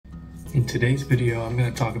In today's video, I'm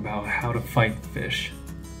going to talk about how to fight fish.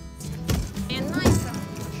 And nice.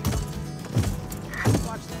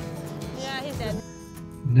 Watch that. Yeah, he's dead.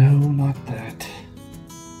 No, not that.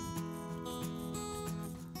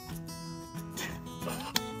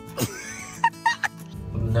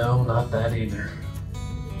 No, not that either.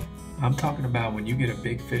 I'm talking about when you get a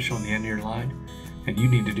big fish on the end of your line and you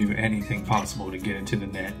need to do anything possible to get into the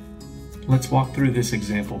net. Let's walk through this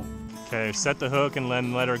example. Okay, set the hook and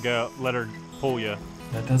then let her go. Let her pull you.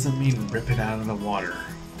 That doesn't mean rip it out of the water.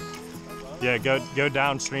 Yeah, go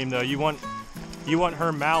downstream though. You want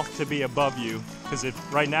her mouth to be above you, because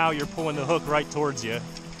if right now you're pulling the hook right towards you.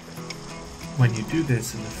 When you do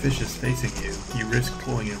this and the fish is facing you, you risk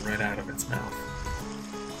pulling it right out of its mouth.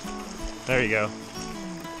 There you go.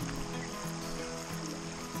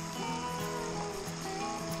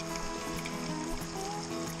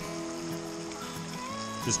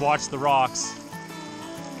 Just watch the rocks.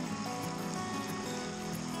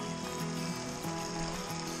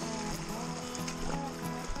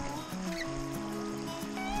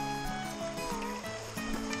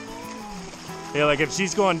 Yeah, like if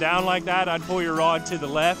she's going down like that, I'd pull your rod to the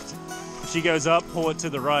left. If she goes up, pull it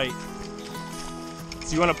to the right.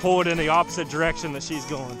 So you want to pull it in the opposite direction that she's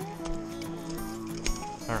going.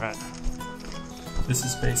 All right. This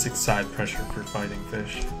is basic side pressure for fighting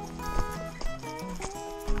fish.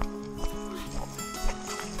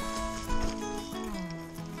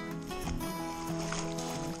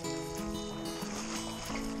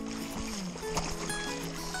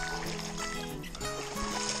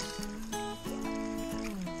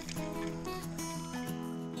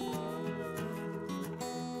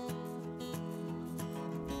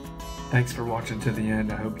 Thanks for watching to the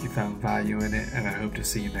end. I hope you found value in it, and I hope to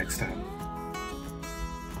see you next time.